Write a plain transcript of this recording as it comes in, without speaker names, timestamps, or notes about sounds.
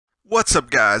What's up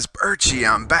guys, Birchie,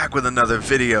 I'm back with another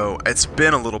video. It's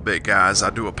been a little bit guys, I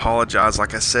do apologize.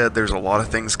 Like I said, there's a lot of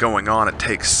things going on. It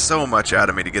takes so much out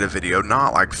of me to get a video,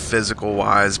 not like physical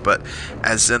wise, but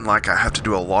as in like I have to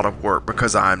do a lot of work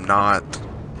because I'm not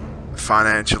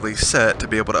financially set to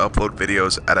be able to upload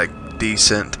videos at a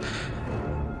decent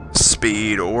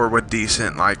speed or with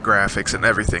decent like graphics and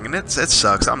everything, and it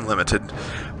sucks. I'm limited,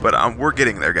 but we're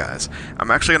getting there guys. I'm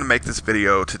actually going to make this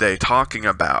video today talking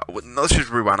about, let's just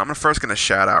rewind. I'm first going to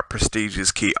shout out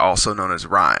Prestigious Key, also known as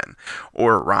Ryan,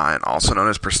 or Ryan, also known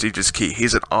as Prestigious Key.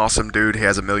 He's an awesome dude. He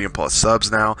has 1 million+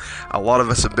 subs now. A lot of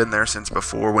us have been there since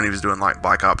before when he was doing like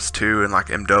Black Ops 2 and like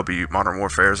MW Modern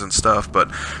Warfares and stuff,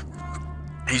 but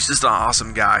he's just an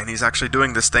awesome guy, and he's actually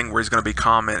doing this thing where he's going to be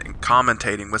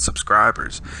commentating with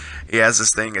subscribers. He has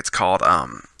this thing, it's called,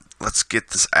 let's get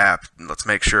this app, let's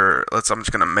make sure, I'm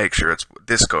just going to make sure it's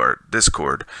Discord.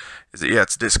 Yeah,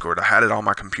 it's Discord. I had it on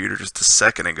my computer just a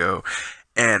second ago,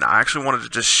 and I actually wanted to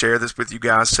just share this with you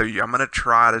guys, so I'm going to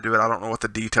try to do it. I don't know what the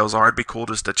details are. It'd be cool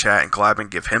just to chat and collab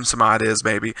and give him some ideas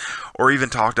maybe, or even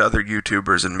talk to other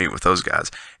YouTubers and meet with those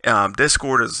guys.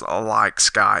 Discord is like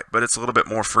Skype, but it's a little bit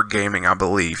more for gaming, I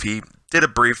believe. He did a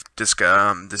brief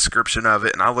description of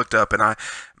it, and I looked up and I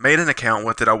made an account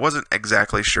with it. I wasn't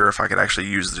exactly sure if I could actually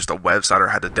use just a website or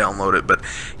had to download it, but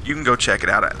you can go check it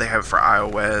out. They have it for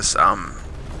iOS,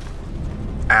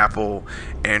 Apple,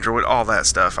 Android, all that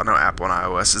stuff. I know Apple and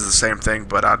iOS is the same thing,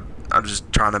 but I'm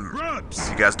just trying to,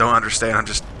 you guys don't understand, I'm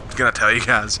just gonna tell you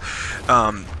guys.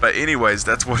 But anyways,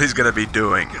 that's what he's gonna be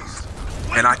doing.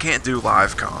 And I can't do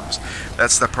live comms.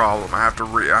 That's the problem. I have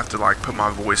to like put my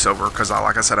voice over because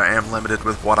like I said, I am limited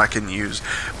with what I can use.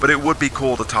 But it would be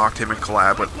cool to talk to him and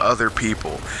collab with other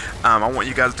people. I want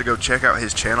you guys to go check out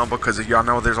his channel because y'all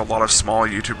know there's a lot of small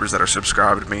YouTubers that are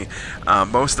subscribed to me.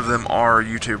 Most of them are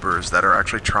YouTubers that are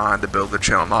actually trying to build their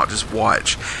channel, not just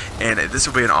watch. And this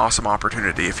will be an awesome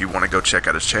opportunity if you want to go check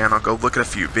out his channel. Go look at a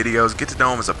few videos, get to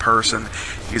know him as a person.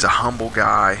 He's a humble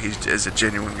guy. He's a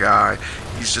genuine guy.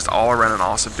 He's just all around an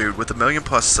awesome dude with 1 million+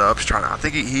 subs. I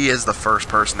think he is the first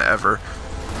person to ever,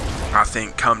 I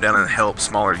think, come down and help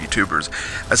smaller YouTubers,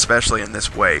 especially in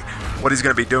this way. What he's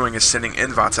going to be doing is sending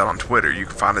invites out on Twitter. You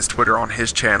can find his Twitter on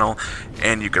his channel,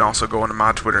 and you can also go into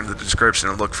my Twitter in the description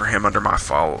and look for him under my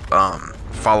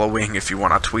following if you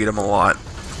want. I tweet him a lot.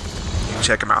 You can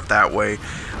check him out that way.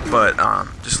 But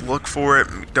just look for it.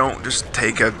 Don't just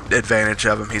take advantage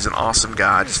of him. He's an awesome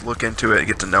guy. Just look into it,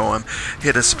 get to know him.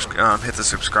 Hit the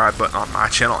subscribe button on my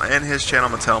channel and his channel.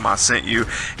 I'm gonna tell him I sent you.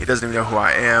 He doesn't even know who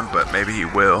I am, but maybe he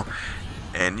will.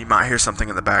 And you might hear something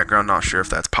in the background. Not sure if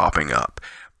that's popping up.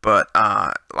 But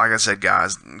like I said,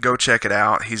 guys, go check it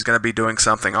out. He's going to be doing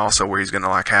something also where he's going to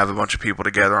like have a bunch of people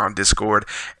together on Discord,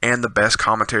 and the best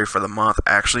commentary for the month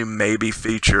actually may be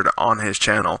featured on his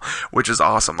channel, which is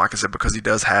awesome, like I said, because he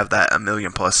does have that 1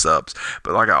 million+ subs.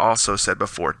 But like I also said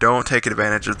before, don't take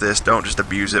advantage of this. Don't just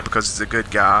abuse it because he's a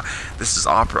good guy. This is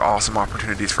awesome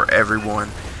opportunities for everyone.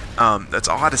 That's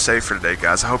all I had to say for today,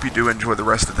 guys. I hope you do enjoy the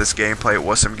rest of this gameplay. It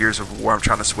was some Gears of War. I'm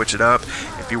trying to switch it up.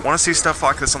 If you want to see stuff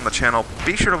like this on the channel,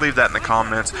 be sure to leave that in the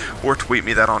comments or tweet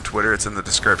me that on Twitter. It's in the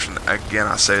description. Again,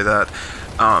 I say that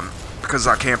because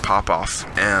I can't pop off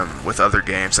with other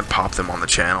games and pop them on the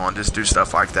channel and just do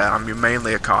stuff like that. I'm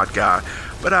mainly a COD guy,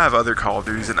 but I have other Call of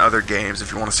Duties and other games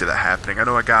if you want to see that happening. I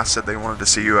know a guy said they wanted to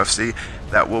see UFC.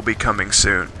 That will be coming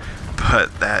soon.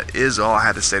 But that is all I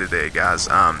had to say today, guys.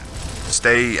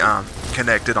 Stay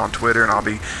connected on Twitter, and I'll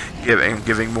be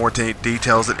giving more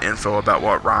details and info about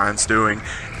what Ryan's doing,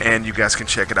 and you guys can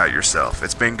check it out yourself.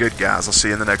 It's been good, guys. I'll see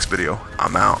you in the next video.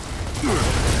 I'm out.